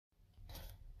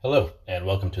Hello, and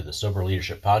welcome to the Sober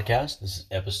Leadership Podcast. This is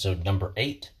episode number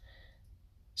 8,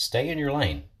 Stay in Your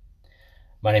Lane.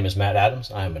 My name is Matt Adams.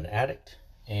 I am an addict,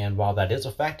 and while that is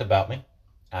a fact about me,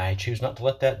 I choose not to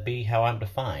let that be how I'm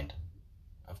defined.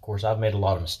 Of course, I've made a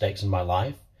lot of mistakes in my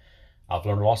life. I've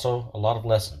learned also a lot of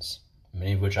lessons,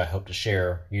 many of which I hope to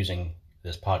share using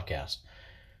this podcast.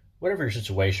 Whatever your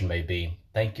situation may be,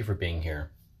 thank you for being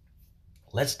here.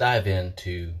 Let's dive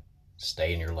into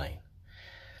Stay in Your Lane.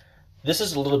 This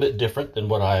is a little bit different than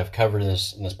what I have covered in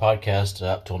this podcast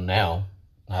up till now,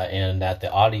 in that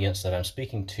the audience that I'm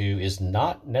speaking to is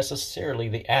not necessarily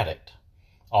the addict,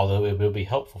 although it will be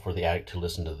helpful for the addict to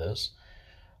listen to this,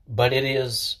 but it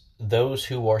is those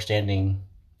who are standing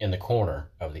in the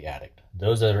corner of the addict,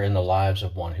 those that are in the lives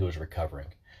of one who is recovering,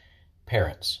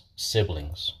 parents,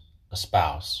 siblings, a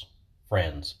spouse,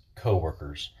 friends,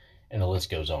 co-workers, and the list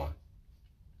goes on.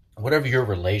 Whatever your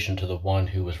relation to the one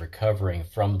who is recovering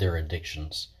from their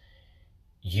addictions,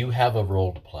 you have a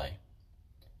role to play.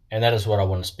 And that is what I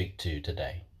want to speak to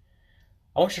today.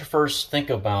 I want you to first think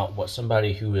about what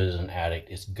somebody who is an addict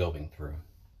is going through.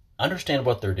 Understand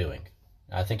what they're doing.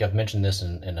 I think I've mentioned this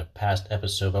in a past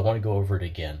episode, but I want to go over it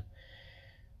again.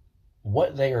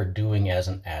 What they are doing as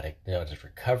an addict, that is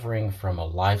recovering from a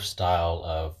lifestyle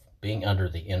of being under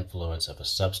the influence of a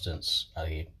substance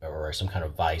or some kind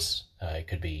of vice. It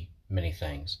could be many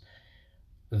things.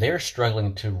 They're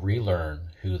struggling to relearn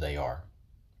who they are,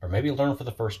 or maybe learn for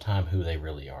the first time who they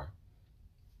really are.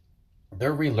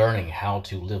 They're relearning how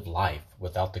to live life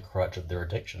without the crutch of their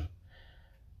addiction.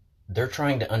 They're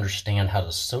trying to understand how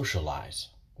to socialize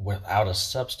without a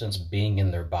substance being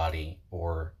in their body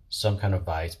or some kind of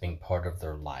vice being part of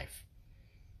their life.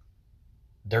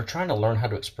 They're trying to learn how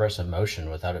to express emotion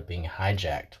without it being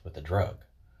hijacked with a drug.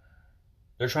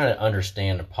 They're trying to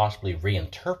understand and possibly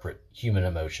reinterpret human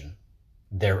emotion,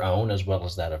 their own as well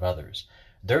as that of others.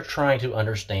 They're trying to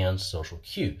understand social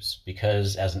cues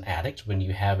because as an addict, when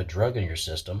you have a drug in your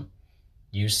system,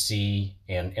 you see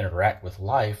and interact with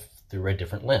life through a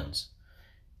different lens.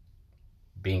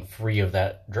 Being free of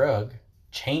that drug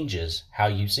changes how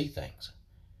you see things.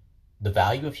 The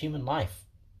value of human life,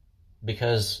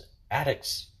 because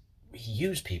addicts, we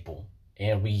use people,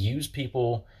 and we use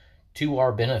people to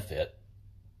our benefit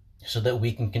so that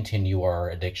we can continue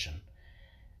our addiction.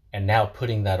 And now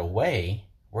putting that away,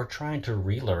 we're trying to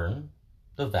relearn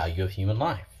the value of human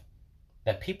life.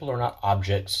 That people are not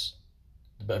objects,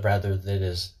 but rather that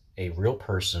is a real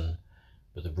person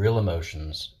with real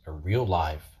emotions, a real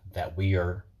life that we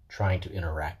are trying to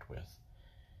interact with.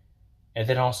 And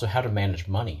then also how to manage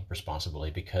money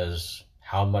responsibly, because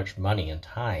how much money and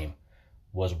time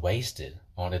was wasted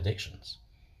on addictions.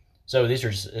 So this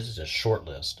is a short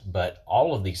list, but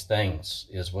all of these things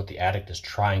is what the addict is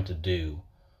trying to do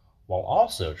while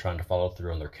also trying to follow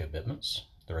through on their commitments,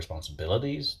 their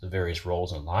responsibilities, the various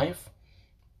roles in life.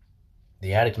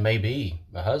 The addict may be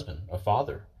a husband, a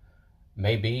father,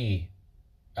 may be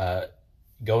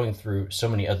going through so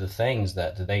many other things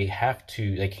that they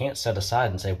can't set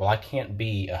aside and say, well, I can't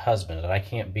be a husband, and I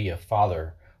can't be a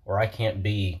father, or I can't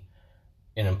be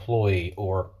an employee,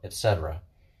 or etc.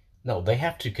 No, they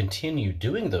have to continue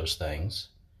doing those things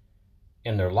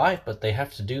in their life, but they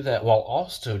have to do that while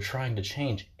also trying to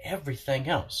change everything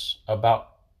else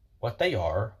about what they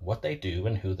are, what they do,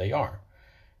 and who they are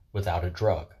without a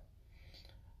drug.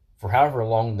 For however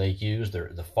long they used,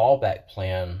 the fallback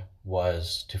plan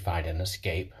was to find an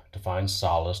escape, to find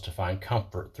solace, to find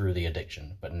comfort through the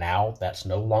addiction. But now that's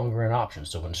no longer an option.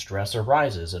 So when stress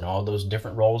arises in all those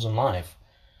different roles in life,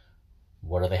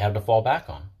 what do they have to fall back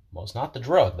on? Well, it's not the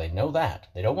drug. They know that.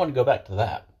 They don't want to go back to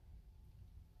that.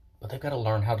 But they've got to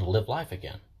learn how to live life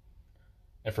again.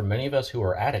 And for many of us who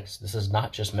are addicts, this is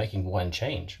not just making one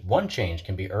change. One change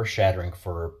can be earth-shattering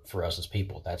for us as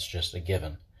people. That's just a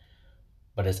given.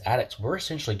 But as addicts, we're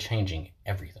essentially changing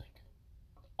everything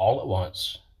all at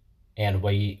once. And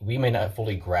we may not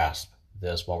fully grasp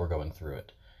this while we're going through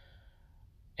it.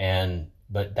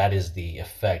 But that is the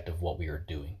effect of what we are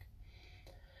doing.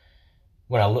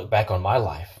 When I look back on my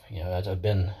life, I've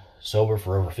been sober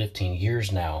for over 15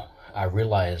 years now, I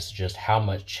realized just how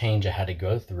much change I had to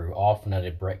go through, often at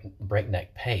a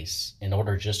breakneck pace, in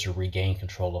order just to regain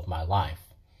control of my life.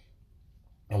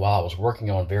 And while I was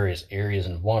working on various areas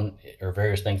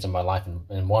various things in my life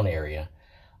in one area,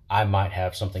 I might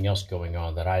have something else going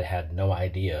on that I had no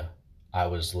idea I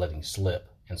was letting slip.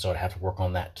 And so I'd have to work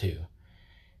on that too.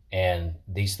 And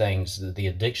these things, the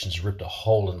addictions ripped a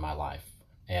hole in my life.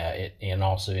 And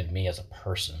also in me as a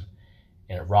person.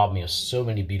 And it robbed me of so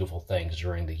many beautiful things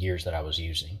during the years that I was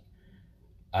using.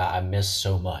 I missed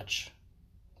so much,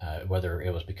 whether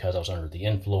it was because I was under the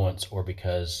influence or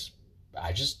because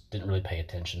I just didn't really pay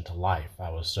attention to life. I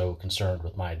was so concerned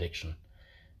with my addiction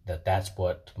that that's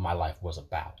what my life was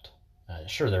about.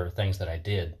 Sure, there were things that I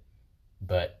did,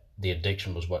 but the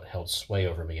addiction was what held sway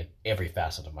over me in every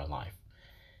facet of my life.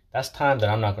 That's time that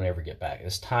I'm not going to ever get back.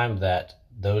 It's time that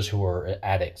those who are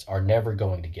addicts are never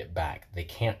going to get back. They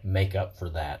can't make up for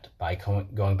that by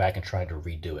going back and trying to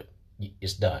redo it.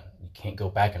 It's done. You can't go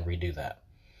back and redo that.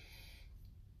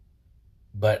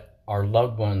 But our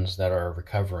loved ones that are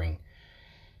recovering,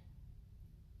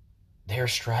 they're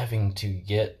striving to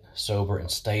get sober and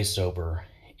stay sober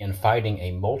and fighting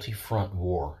a multi-front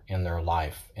war in their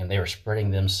life, and they are spreading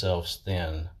themselves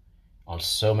thin on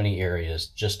so many areas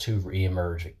just to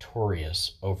reemerge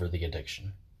victorious over the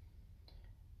addiction.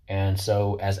 And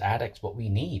so as addicts, what we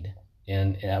need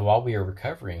and while we are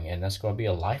recovering, and that's going to be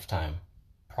a lifetime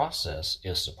process,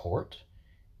 is support,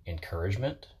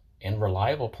 encouragement, and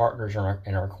reliable partners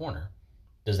in our corner.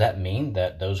 Does that mean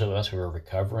that those of us who are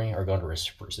recovering are going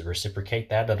to reciprocate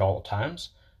that at all times?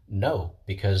 No,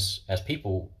 because as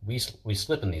people, we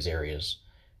slip in these areas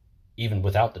even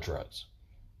without the drugs.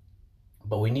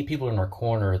 But we need people in our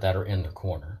corner that are in their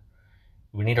corner.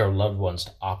 We need our loved ones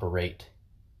to operate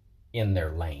in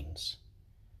their lanes.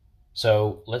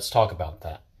 So let's talk about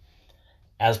that.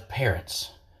 As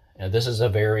parents, and this is a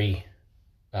very,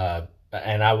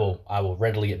 and I will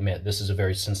readily admit this is a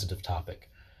very sensitive topic,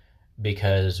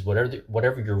 because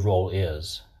whatever your role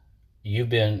is, you've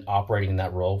been operating in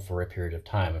that role for a period of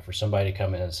time. And for somebody to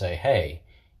come in and say, "Hey,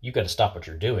 you've got to stop what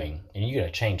you're doing and you got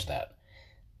to change that,"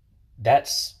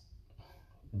 that's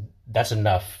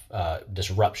enough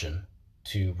disruption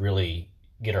to really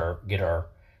get our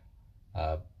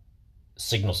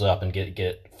signals up and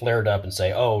get flared up and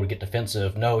say, "Oh, get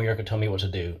defensive. No, you're not going to tell me what to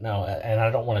do." No, and I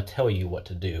don't want to tell you what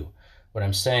to do. What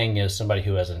I'm saying is, somebody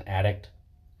who has an addict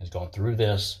has gone through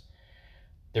this.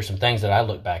 There's some things that I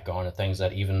look back on, and things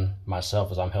that even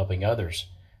myself, as I'm helping others,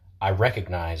 I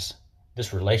recognize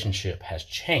this relationship has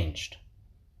changed.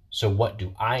 So what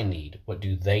do I need? What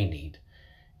do they need?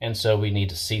 And so we need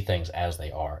to see things as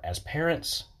they are. As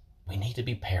parents, we need to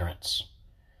be parents.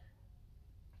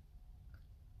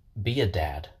 Be a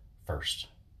dad first.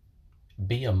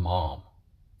 Be a mom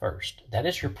first. That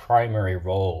is your primary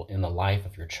role in the life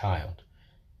of your child.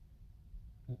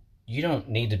 You don't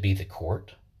need to be the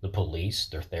court, the police,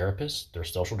 their therapist, their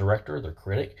social director, their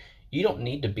critic. You don't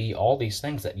need to be all these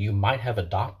things that you might have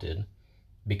adopted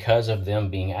because of them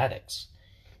being addicts.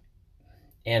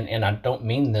 And I don't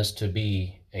mean this to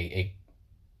be a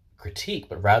critique,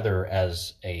 but rather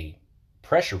as a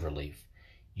pressure relief.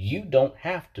 You don't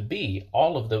have to be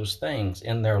all of those things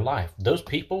in their life. Those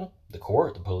people, the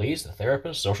court, the police, the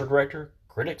therapist, social director,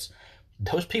 critics,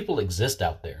 those people exist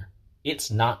out there.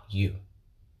 It's not you.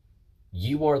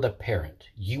 You are the parent.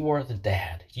 You are the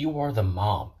dad. You are the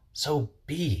mom. So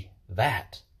be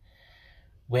that.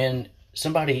 When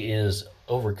somebody is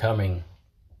overcoming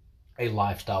a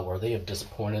lifestyle where they have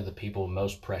disappointed the people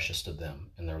most precious to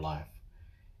them in their life,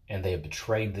 and they have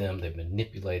betrayed them, they've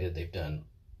manipulated, they've done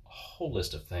a whole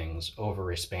list of things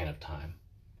over a span of time,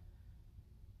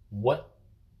 what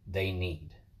they need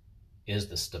is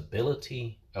the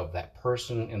stability of that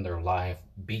person in their life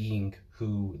being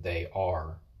who they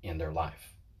are in their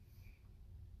life.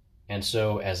 And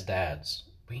so as dads,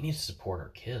 we need to support our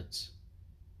kids.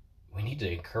 We need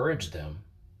to encourage them.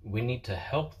 We need to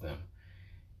help them.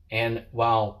 And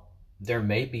while there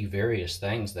may be various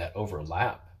things that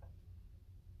overlap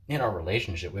in our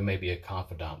relationship, we may be a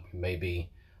confidant, we may be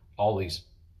all these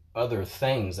other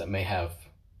things that may have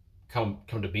come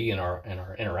to be in our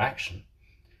interaction.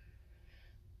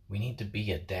 We need to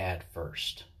be a dad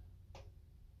first.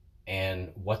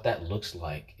 And what that looks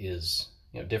like is,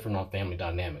 different on family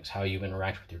dynamics. How you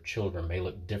interact with your children may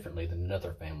look differently than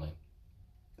another family.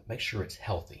 Make sure it's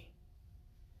healthy.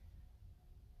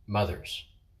 Mothers,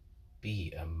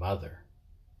 be a mother.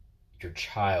 Your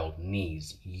child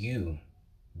needs you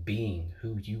being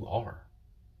who you are.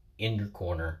 In your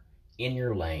corner, in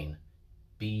your lane,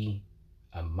 be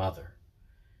a mother.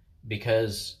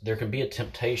 Because there can be a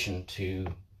temptation to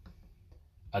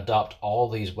adopt all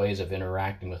these ways of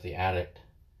interacting with the addict,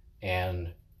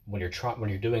 and when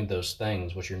you're doing those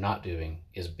things, what you're not doing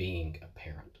is being a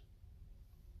parent.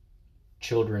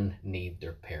 Children need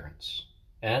their parents.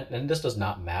 And this does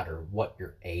not matter what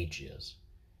your age is.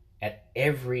 At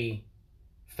every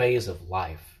phase of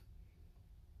life,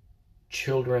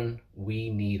 children, we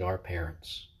need our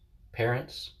parents.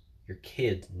 Parents, your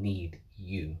kids need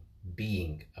you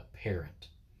being a parent.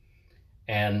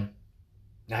 And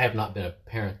I have not been a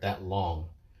parent that long,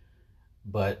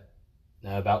 but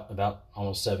about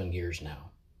almost 7 years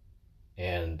now.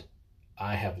 And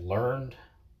I have learned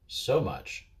so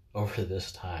much over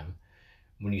this time.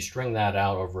 When you string that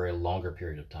out over a longer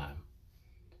period of time,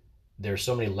 there's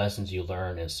so many lessons you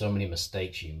learn and so many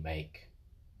mistakes you make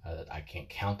that I can't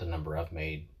count the number I've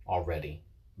made already.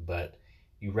 But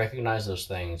you recognize those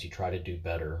things, you try to do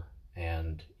better,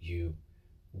 and you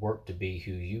work to be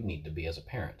who you need to be as a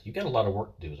parent. You got a lot of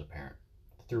work to do as a parent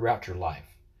throughout your life.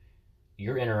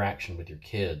 Your interaction with your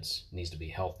kids needs to be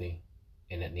healthy,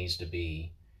 and it needs to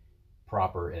be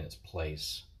proper in its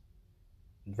place.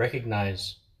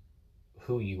 Recognize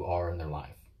who you are in their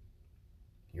life.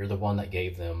 You're the one that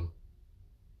gave them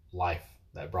life,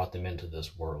 that brought them into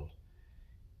this world.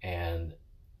 And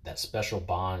that special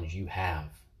bond you have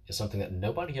is something that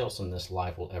nobody else in this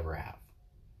life will ever have.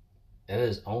 That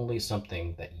is only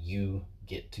something that you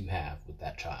get to have with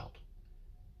that child.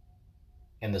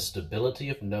 And the stability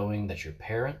of knowing that your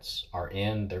parents are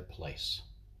in their place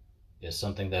is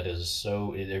something that is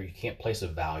so, you can't place a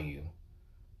value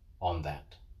on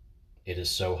that. It is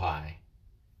so high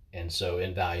and so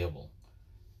invaluable.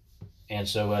 And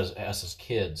so as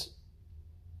kids,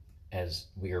 as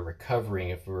we are recovering,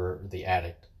 if we're the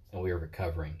addict and we are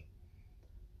recovering,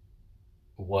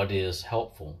 what is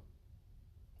helpful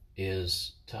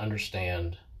is to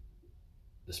understand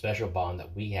the special bond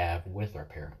that we have with our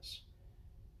parents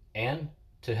and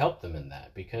to help them in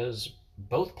that, because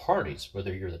both parties,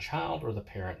 whether you're the child or the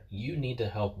parent, you need to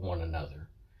help one another.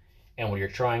 And when you're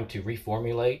trying to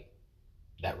reformulate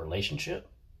that relationship,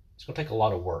 it's going to take a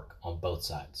lot of work on both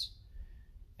sides.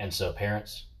 And so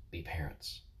parents, be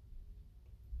parents.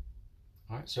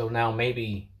 All right, so now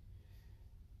maybe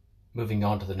moving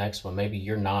on to the next one, maybe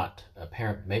you're not a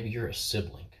parent, maybe you're a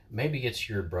sibling. Maybe it's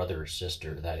your brother or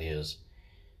sister that is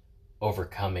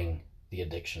overcoming the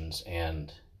addictions,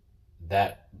 and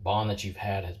that bond that you've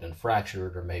had has been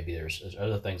fractured, or maybe there's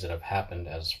other things that have happened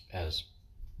as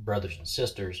brothers and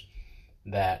sisters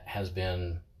that has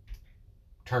been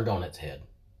turned on its head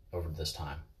over this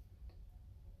time.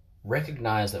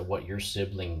 Recognize that what your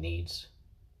sibling needs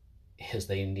is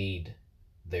they need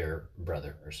their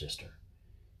brother or sister.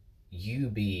 You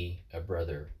be a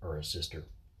brother or a sister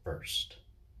first.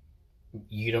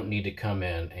 You don't need to come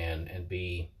in and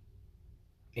be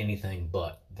anything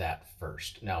but that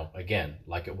first. Now, again,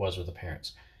 like it was with the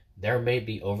parents, there may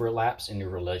be overlaps in your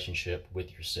relationship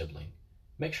with your sibling.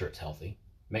 Make sure it's healthy.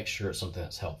 Make sure it's something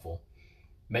that's helpful.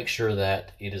 Make sure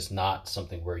that it is not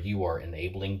something where you are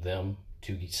enabling them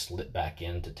to slip back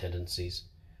into tendencies,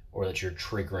 or that you're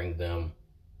triggering them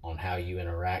on how you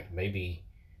interact. Maybe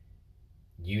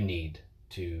you need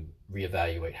to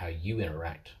reevaluate how you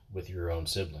interact with your own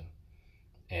sibling,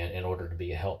 and in order to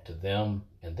be a help to them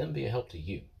and them be a help to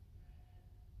you.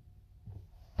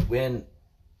 When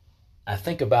I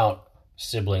think about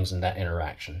siblings and that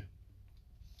interaction,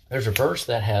 there's a verse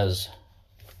that has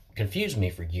confused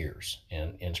me for years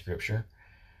in Scripture,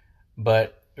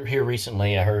 but here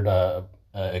recently I heard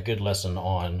a good lesson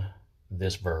on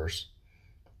this verse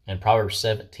in Proverbs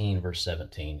 17, verse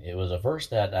 17. It was a verse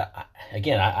that,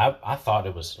 I thought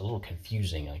it was a little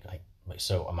confusing. Like,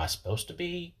 so am I supposed to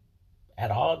be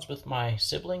at odds with my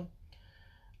sibling?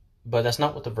 But that's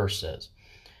not what the verse says.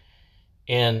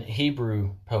 In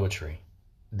Hebrew poetry,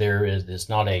 it's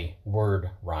not a word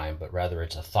rhyme, but rather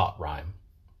it's a thought rhyme,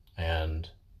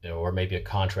 or maybe a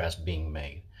contrast being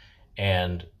made.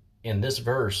 And in this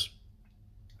verse,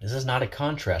 this is not a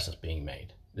contrast that's being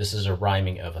made. This is a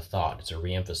rhyming of a thought. It's a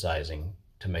re-emphasizing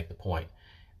to make the point.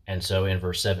 And so in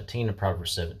verse 17 of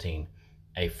Proverbs 17,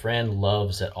 a friend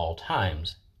loves at all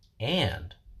times,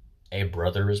 and a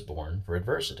brother is born for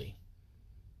adversity.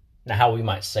 Now, how we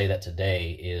might say that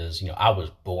today is, I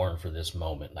was born for this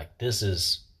moment. Like, this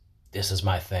is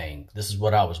my thing. This is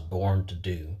what I was born to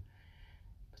do.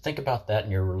 Think about that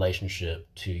in your relationship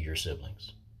to your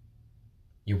siblings.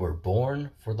 You were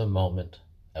born for the moment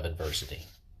of adversity.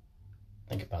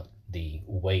 Think about the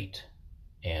weight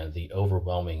and the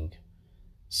overwhelming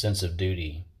sense of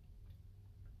duty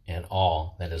and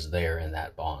awe that is there in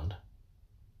that bond.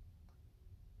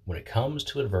 When it comes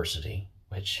to adversity,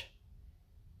 which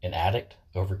an addict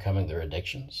overcoming their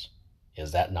addictions,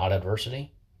 is that not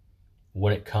adversity?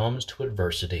 When it comes to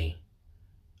adversity,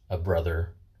 a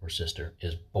brother or sister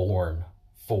is born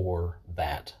for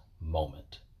that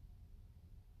moment.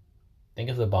 Think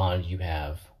of the bond you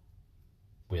have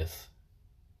with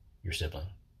your sibling,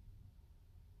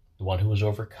 the one who is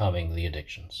overcoming the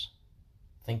addictions.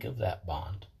 Think of that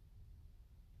bond.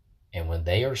 And when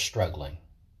they are struggling,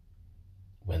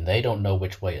 when they don't know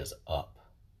which way is up,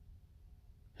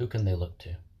 who can they look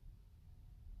to?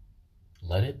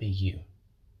 Let it be you.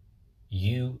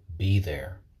 You be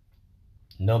there.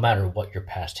 No matter what your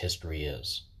past history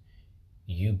is,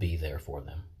 you be there for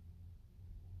them.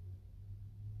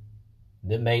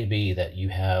 It may be that you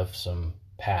have some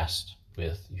past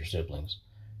with your siblings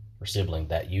or sibling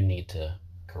that you need to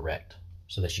correct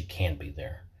so that you can be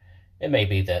there. It may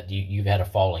be that you've had a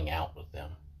falling out with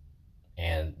them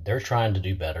and they're trying to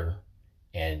do better,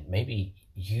 and maybe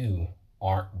you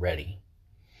aren't ready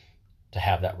to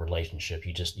have that relationship.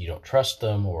 You don't trust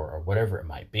them, or whatever it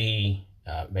might be.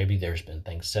 Maybe there's been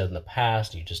things said in the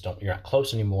past. You're not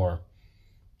close anymore.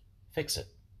 Fix it.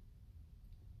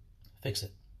 Fix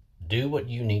it. Do what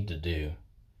you need to do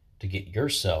to get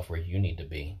yourself where you need to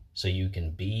be so you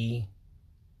can be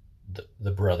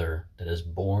the brother that is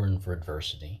born for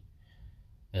adversity,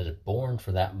 that is born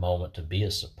for that moment to be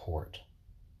a support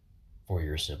for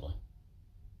your sibling.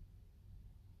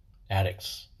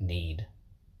 Addicts need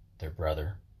their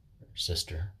brother or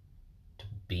sister to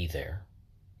be there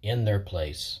in their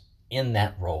place, in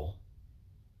that role,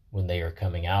 when they are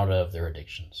coming out of their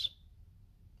addictions.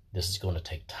 This is going to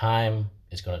take time.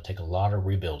 It's going to take a lot of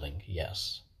rebuilding,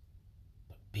 yes,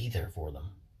 but be there for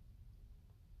them.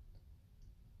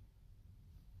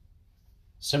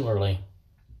 Similarly,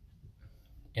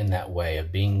 in that way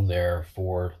of being there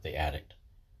for the addict,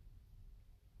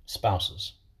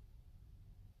 spouses,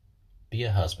 be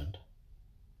a husband,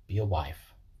 be a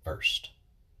wife first.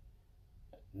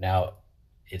 Now,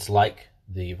 it's like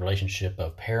the relationship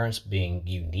of parents being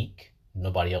unique.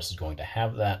 Nobody else is going to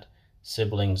have that.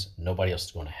 Siblings, nobody else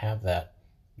is going to have that.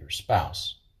 Your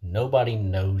spouse, nobody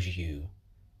knows you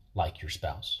like your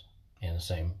spouse, and the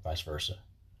same vice versa.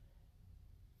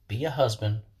 Be a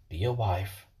husband, be a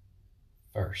wife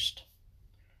first.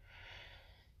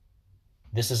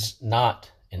 This is not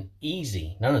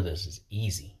none of this is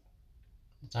easy.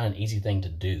 It's not an easy thing to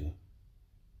do.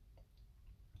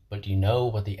 But you know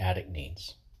what the addict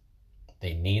needs.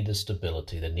 They need the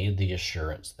stability, they need the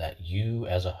assurance that you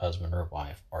as a husband or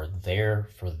wife are there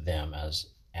for them as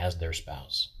their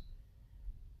spouse.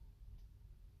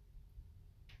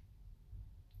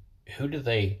 Who do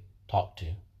they talk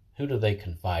to? Who do they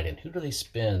confide in? Who do they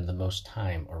spend the most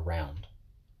time around?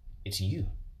 It's you.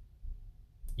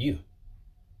 You.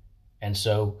 And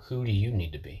so who do you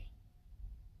need to be?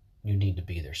 You need to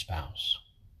be their spouse.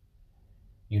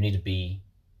 You need to be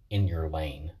in your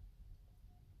lane,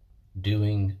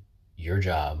 doing your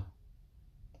job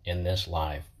in this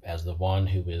life as the one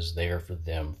who is there for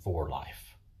them for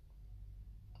life.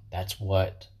 That's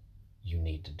what you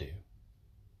need to do.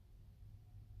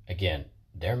 Again,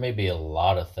 there may be a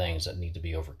lot of things that need to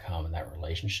be overcome in that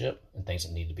relationship, and things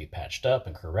that need to be patched up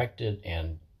and corrected,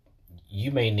 and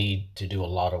you may need to do a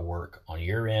lot of work on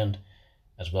your end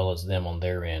as well as them on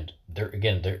their end.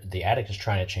 The addict is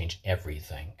trying to change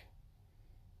everything,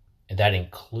 and that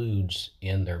includes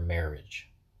in their marriage.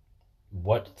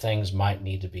 What things might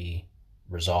need to be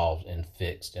resolved and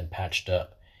fixed and patched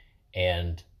up,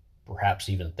 and perhaps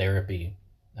even therapy.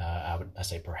 I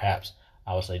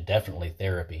would say definitely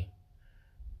therapy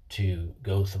to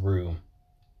go through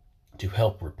to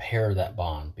help repair that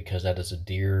bond, because that is a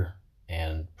dear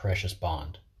and precious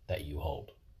bond that you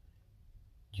hold.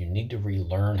 You need to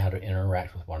relearn how to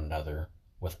interact with one another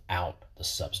without the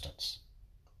substance,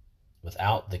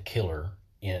 without the killer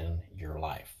in your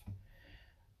life.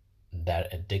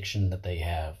 That addiction that they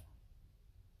have,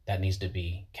 that needs to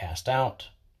be cast out,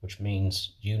 which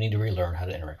means you need to relearn how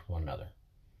to interact with one another.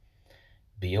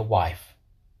 Be a wife,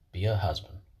 be a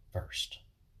husband first.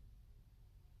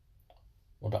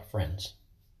 What about friends?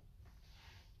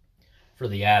 For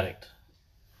the addict,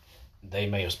 they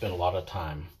may have spent a lot of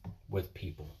time with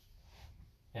people.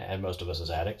 And most of us as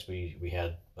addicts, we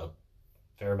had a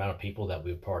fair amount of people that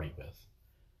we partied with.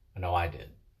 I know I did.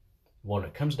 When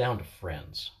it comes down to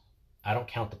friends, I don't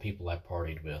count the people I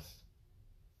partied with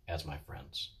as my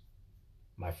friends.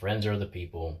 My friends are the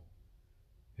people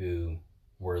who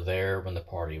were there when the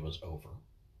party was over.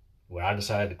 When I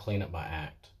decided to clean up my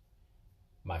act,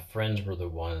 my friends were the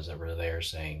ones that were there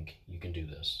saying, you can do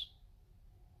this.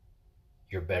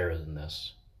 You're better than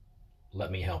this.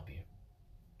 Let me help you.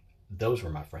 Those were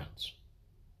my friends.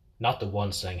 Not the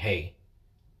ones saying, hey,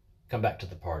 come back to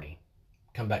the party.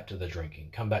 Come back to the drinking.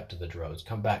 Come back to the drugs.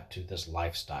 Come back to this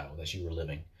lifestyle that you were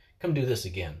living. Come do this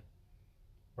again.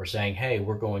 Or saying, hey,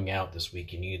 we're going out this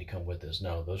week. You need to come with us.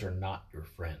 No, those are not your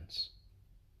friends.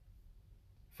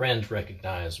 Friends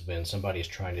recognize when somebody is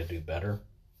trying to do better,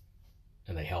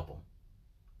 and they help them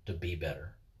to be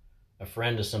better. A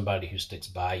friend is somebody who sticks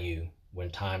by you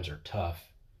when times are tough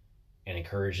and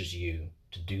encourages you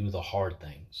to do the hard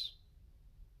things.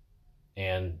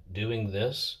 And doing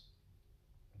this,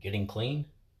 getting clean,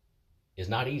 is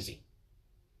not easy.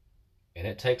 And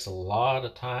it takes a lot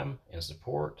of time and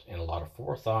support and a lot of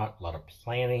forethought, a lot of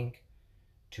planning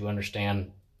to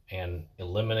understand and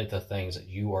eliminate the things that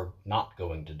you are not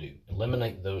going to do.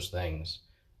 Eliminate those things,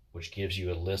 which gives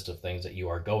you a list of things that you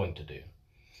are going to do.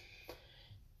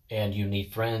 And you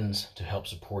need friends to help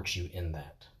support you in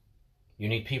that. You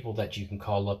need people that you can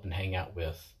call up and hang out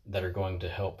with that are going to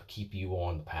help keep you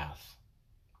on the path,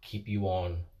 keep you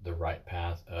on the right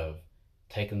path of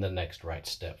taking the next right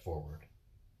step forward.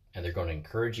 And they're going to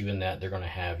encourage you in that. They're going to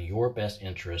have your best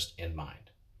interest in mind.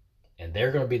 And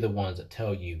they're going to be the ones that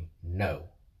tell you, no,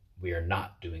 we are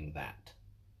not doing that.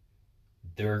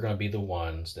 They're going to be the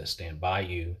ones that stand by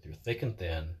you through thick and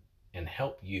thin and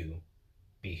help you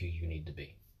be who you need to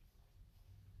be.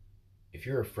 If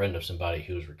you're a friend of somebody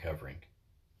who's recovering,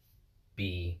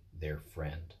 be their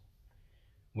friend.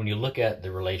 When you look at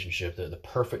the relationship, the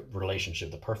perfect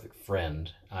relationship, the perfect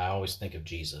friend, I always think of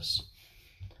Jesus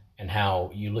and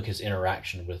how you look at his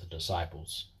interaction with the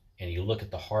disciples and you look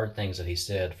at the hard things that he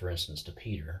said, for instance, to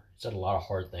Peter. He said a lot of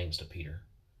hard things to Peter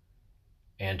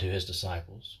and to his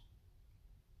disciples.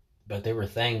 But they were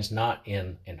things not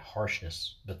in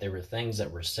harshness, but they were things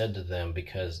that were said to them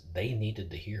because they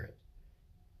needed to hear it.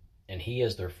 And he,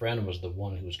 as their friend, was the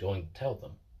one who was going to tell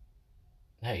them,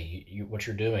 hey, what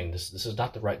you're doing, this is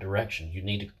not the right direction. You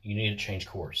need to change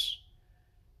course.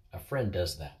 A friend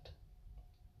does that.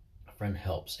 A friend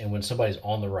helps. And when somebody's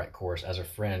on the right course, as a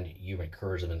friend, you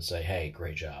encourage them and say, hey,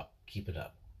 great job. Keep it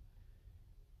up.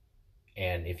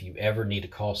 And if you ever need to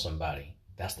call somebody,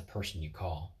 that's the person you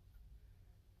call.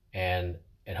 And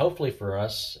hopefully for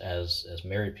us as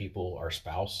married people, our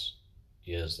spouse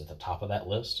is at the top of that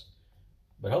list.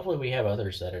 But hopefully we have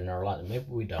others that are in our life. Maybe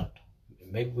we don't.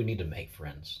 Maybe we need to make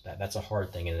friends. That's a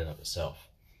hard thing in and of itself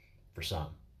for some.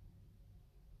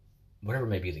 Whatever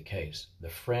may be the case, the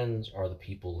friends are the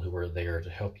people who are there to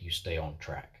help you stay on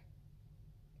track.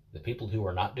 The people who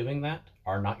are not doing that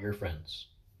are not your friends.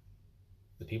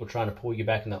 The people trying to pull you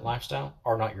back in that lifestyle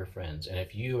are not your friends. And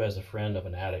if you, as a friend of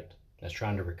an addict that's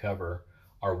trying to recover,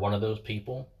 are one of those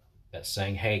people that's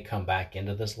saying, hey, come back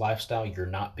into this lifestyle, you're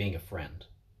not being a friend.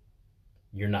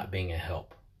 You're not being a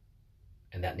help.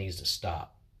 And that needs to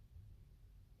stop.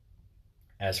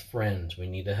 As friends, we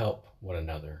need to help one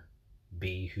another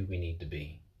be who we need to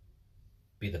be.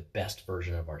 Be the best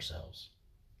version of ourselves.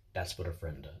 That's what a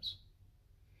friend does.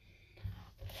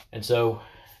 And so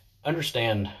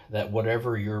understand that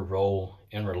whatever your role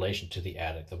in relation to the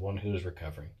addict, the one who is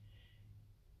recovering,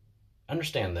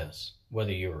 understand this.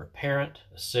 Whether you're a parent,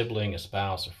 a sibling, a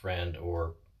spouse, a friend,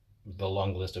 or the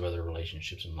long list of other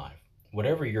relationships in life,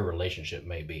 whatever your relationship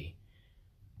may be,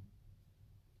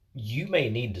 you may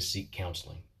need to seek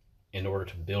counseling in order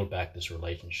to build back this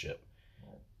relationship.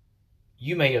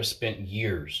 You may have spent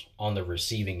years on the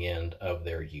receiving end of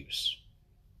their use,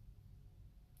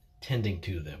 tending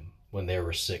to them when they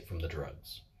were sick from the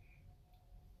drugs,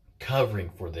 covering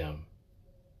for them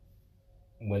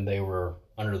when they were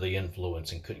under the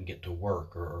influence and couldn't get to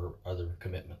work or other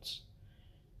commitments.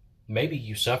 Maybe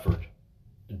you suffered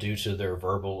due to their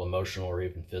verbal, emotional, or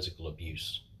even physical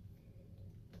abuse.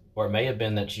 Or it may have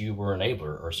been that you were an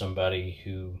enabler or somebody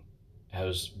who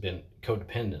has been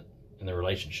codependent in the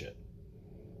relationship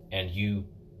and you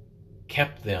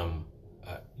kept them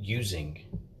using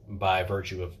by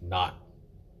virtue of not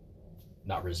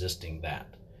resisting that,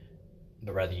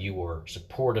 but rather you were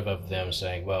supportive of them,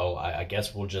 saying, well, I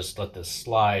guess we'll just let this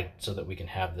slide so that we can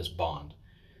have this bond.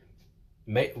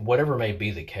 Whatever may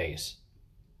be the case,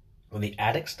 when the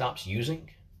addict stops using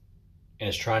and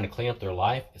is trying to clean up their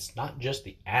life, it's not just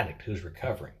the addict who's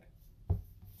recovering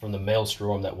from the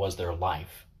maelstrom that was their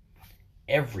life.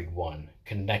 Everyone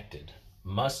connected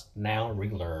must now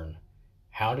relearn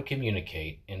how to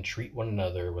communicate and treat one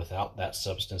another without that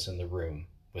substance in the room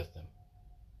with them.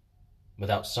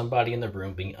 Without somebody in the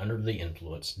room being under the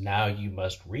influence, now you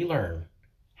must relearn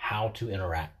how to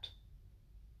interact.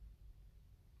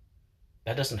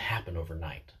 That doesn't happen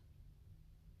overnight.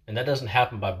 And that doesn't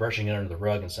happen by brushing it under the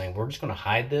rug and saying, we're just going to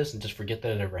hide this and just forget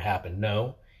that it ever happened.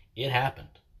 No, it happened.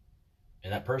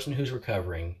 And that person who's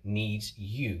recovering needs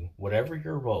you, whatever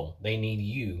your role, they need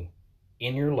you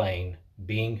in your lane,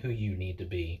 being who you need to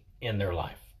be in their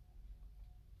life.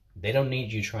 They don't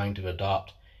need you trying to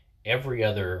adopt every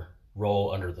other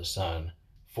role under the sun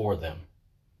for them.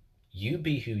 You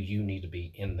be who you need to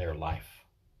be in their life.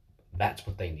 That's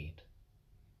what they need.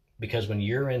 Because when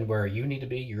you're in where you need to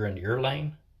be, you're in your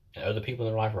lane, and other people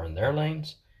in their life are in their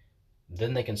lanes,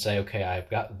 then they can say, okay, I've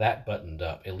got that buttoned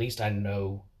up. At least I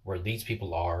know where these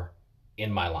people are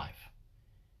in my life.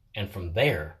 And from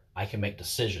there, I can make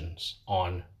decisions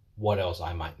on what else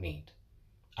I might need.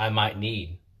 I might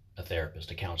need a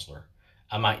therapist, a counselor.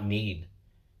 I might need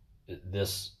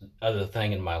this other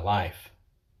thing in my life,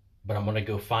 but I'm going to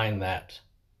go find that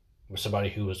with somebody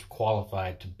who is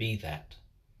qualified to be that.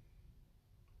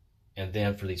 And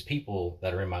then for these people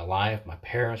that are in my life, my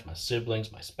parents, my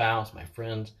siblings, my spouse, my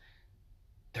friends,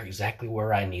 they're exactly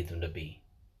where I need them to be.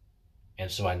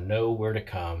 And so I know where to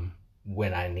come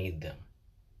when I need them.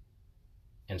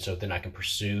 And so then I can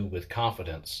pursue with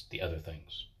confidence the other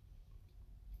things.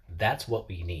 That's what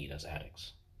we need as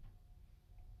addicts.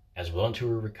 As ones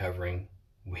who are recovering,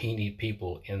 we need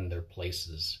people in their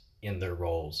places, in their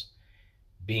roles,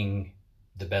 being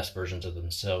the best versions of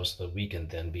themselves so that we can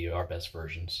then be our best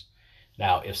versions.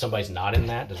 Now, if somebody's not in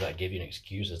that, does that give you an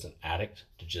excuse as an addict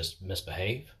to just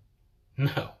misbehave?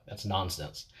 No, that's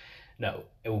nonsense. No,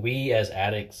 we as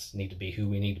addicts need to be who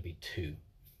we need to be too.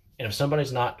 And if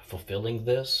somebody's not fulfilling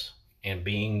this and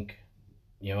being,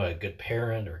 a good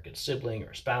parent or a good sibling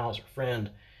or spouse or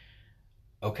friend,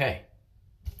 okay,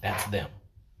 that's them.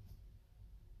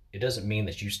 It doesn't mean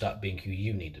that you stop being who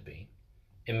you need to be.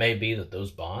 It may be that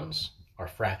those bonds are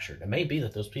fractured. It may be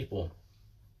that those people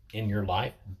in your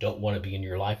life don't want to be in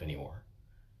your life anymore.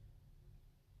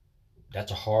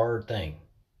 That's a hard thing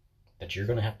that you're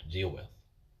going to have to deal with.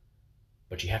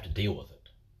 But you have to deal with it.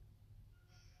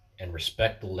 And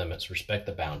respect the limits, respect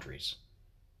the boundaries,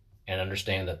 and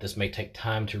understand that this may take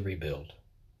time to rebuild.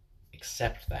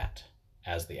 Accept that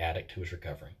as the addict who is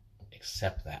recovering.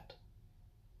 Accept that.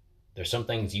 There's some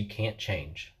things you can't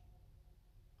change,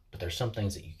 but there's some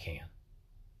things that you can.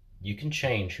 You can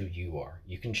change who you are.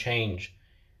 You can change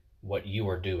what you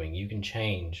are doing. You can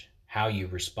change how you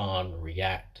respond and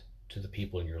react to the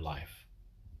people in your life.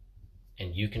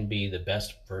 And you can be the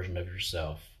best version of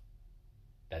yourself.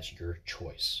 That's your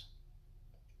choice.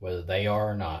 Whether they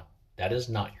are or not, that is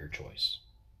not your choice.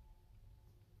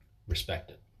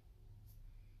 Respect it.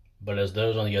 But as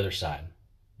those on the other side,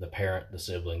 the parent, the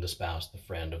sibling, the spouse, the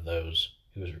friend of those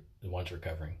who is the ones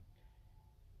recovering,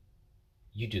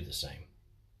 you do the same.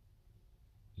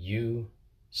 You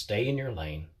stay in your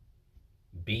lane.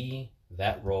 Be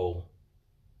that role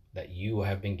that you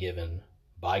have been given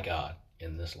by God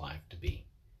in this life to be.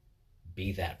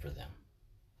 Be that for them.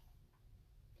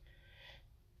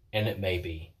 And it may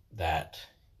be that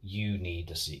you need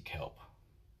to seek help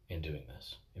in doing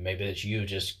this. It may be that you've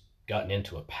just gotten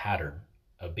into a pattern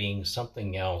of being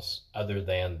something else other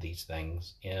than these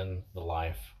things in the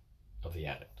life of the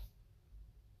addict.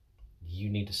 You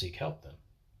need to seek help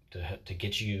then to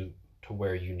get you to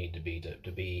where you need to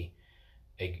be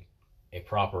a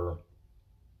proper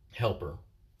helper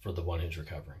for the one who's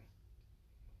recovering.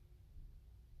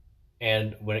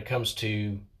 And when it comes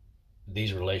to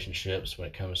these relationships, when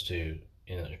it comes to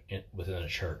within a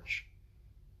church,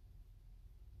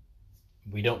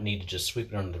 we don't need to just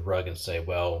sweep it under the rug and say,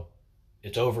 well,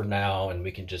 it's over now and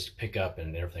we can just pick up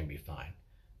and everything be fine.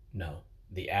 No,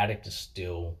 the addict is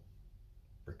still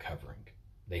recovering.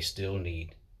 They still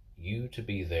need you to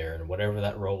be there, and whatever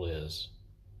that role is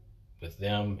with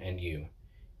them and you,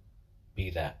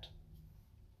 be that.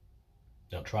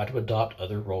 Don't try to adopt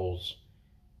other roles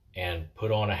and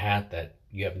put on a hat that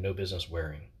you have no business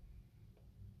wearing.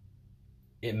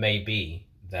 It may be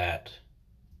that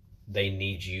they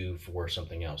need you for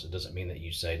something else. It doesn't mean that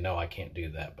you say, no, I can't do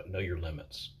that, but know your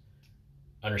limits.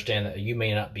 Understand that you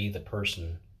may not be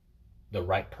the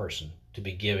right person to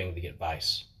be giving the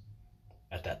advice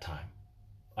at that time.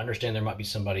 Understand there might be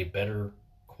somebody better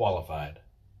qualified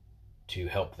to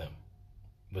help them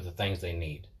with the things they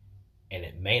need. And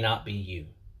it may not be you.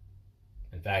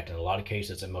 In fact, in a lot of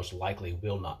cases, it most likely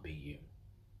will not be you.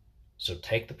 So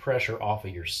take the pressure off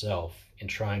of yourself in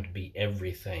trying to be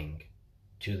everything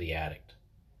to the addict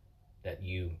that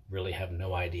you really have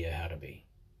no idea how to be.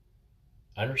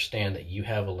 Understand that you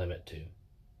have a limit too.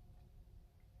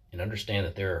 And understand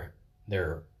that there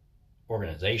are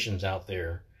organizations out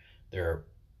there, there are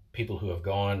people who have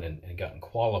gone and gotten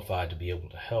qualified to be able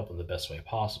to help in the best way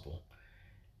possible.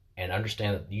 And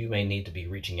understand that you may need to be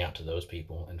reaching out to those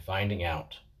people and finding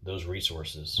out those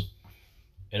resources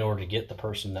in order to get the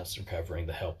person that's recovering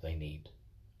the help they need.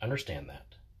 Understand that.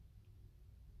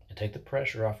 And take the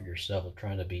pressure off of yourself of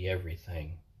trying to be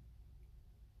everything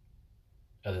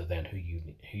other than who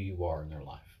you are in their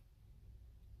life.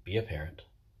 Be a parent,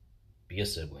 be a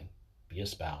sibling, be a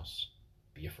spouse,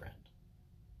 be a friend.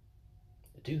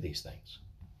 Do these things,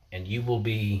 and you will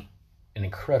be an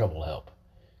incredible help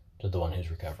to the one who's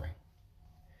recovering.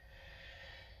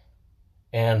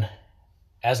 And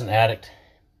as an addict,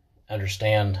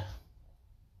 understand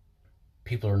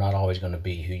people are not always going to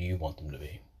be who you want them to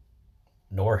be,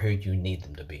 nor who you need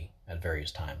them to be at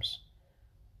various times.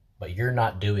 But you're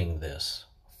not doing this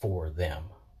for them.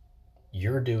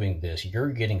 You're doing this,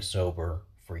 you're getting sober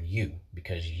for you,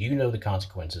 because you know the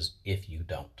consequences if you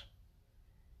don't.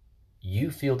 You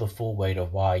feel the full weight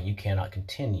of why you cannot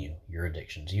continue your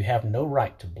addictions. You have no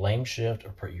right to blame shift or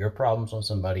put your problems on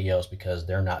somebody else because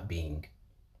they're not being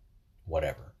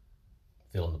whatever.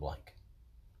 Fill in the blank.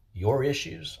 Your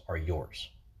issues are yours.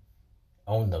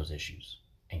 Own those issues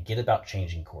and get about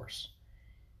changing course.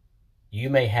 You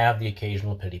may have the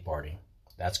occasional pity party.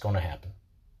 That's going to happen.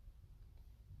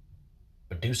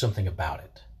 But do something about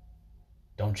it.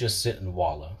 Don't just sit and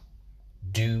wallow.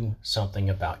 Do something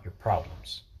about your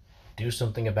problems. Do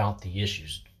something about the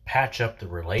issues. Patch up the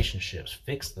relationships.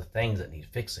 Fix the things that need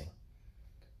fixing.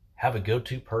 Have a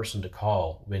go-to person to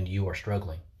call when you are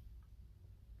struggling.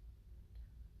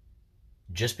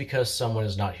 Just because someone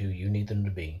is not who you need them to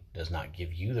be does not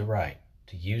give you the right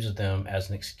to use them as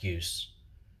an excuse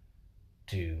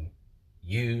to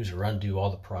use or undo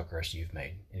all the progress you've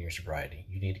made in your sobriety.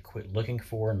 You need to quit looking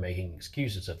for and making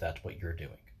excuses if that's what you're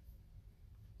doing.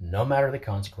 No matter the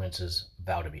consequences,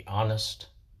 vow to be honest.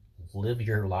 Live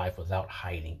your life without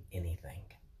hiding anything.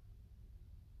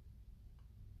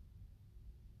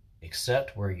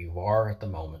 Accept where you are at the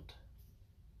moment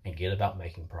and get about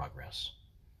making progress.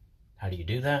 How do you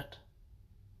do that?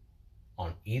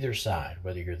 On either side,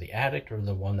 whether you're the addict or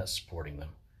the one that's supporting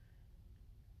them,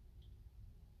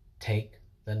 take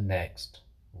the next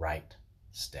right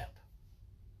step.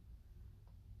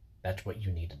 That's what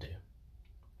you need to do.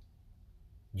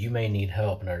 You may need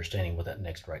help in understanding what that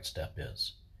next right step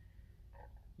is.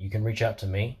 You can reach out to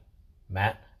me,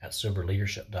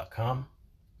 Matt@soberleadership.com,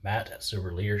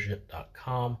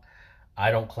 Matt@soberleadership.com.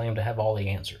 I don't claim to have all the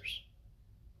answers,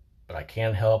 but I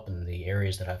can help in the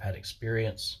areas that I've had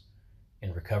experience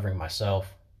in recovering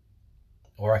myself,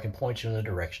 or I can point you in the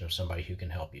direction of somebody who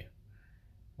can help you.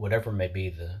 Whatever may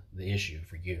be the issue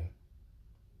for you,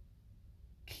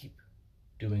 keep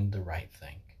doing the right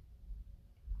thing.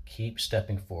 Keep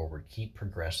stepping forward, keep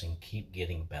progressing, keep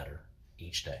getting better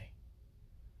each day.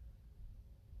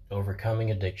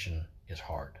 Overcoming addiction is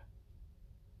hard,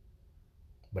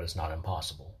 but it's not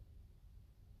impossible.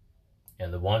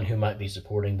 And the one who might be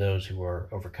supporting those who are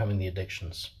overcoming the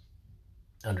addictions,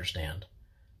 understand,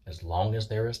 as long as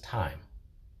there is time,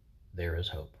 there is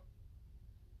hope.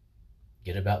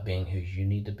 Get about being who you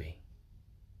need to be.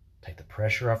 Take the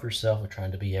pressure off yourself of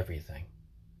trying to be everything,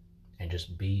 and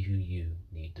just be who you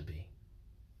need to be.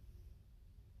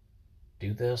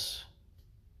 Do this,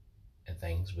 and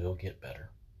things will get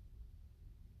better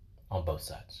on both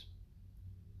sides.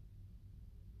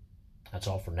 That's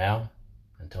all for now.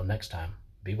 Until next time,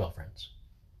 be well, friends.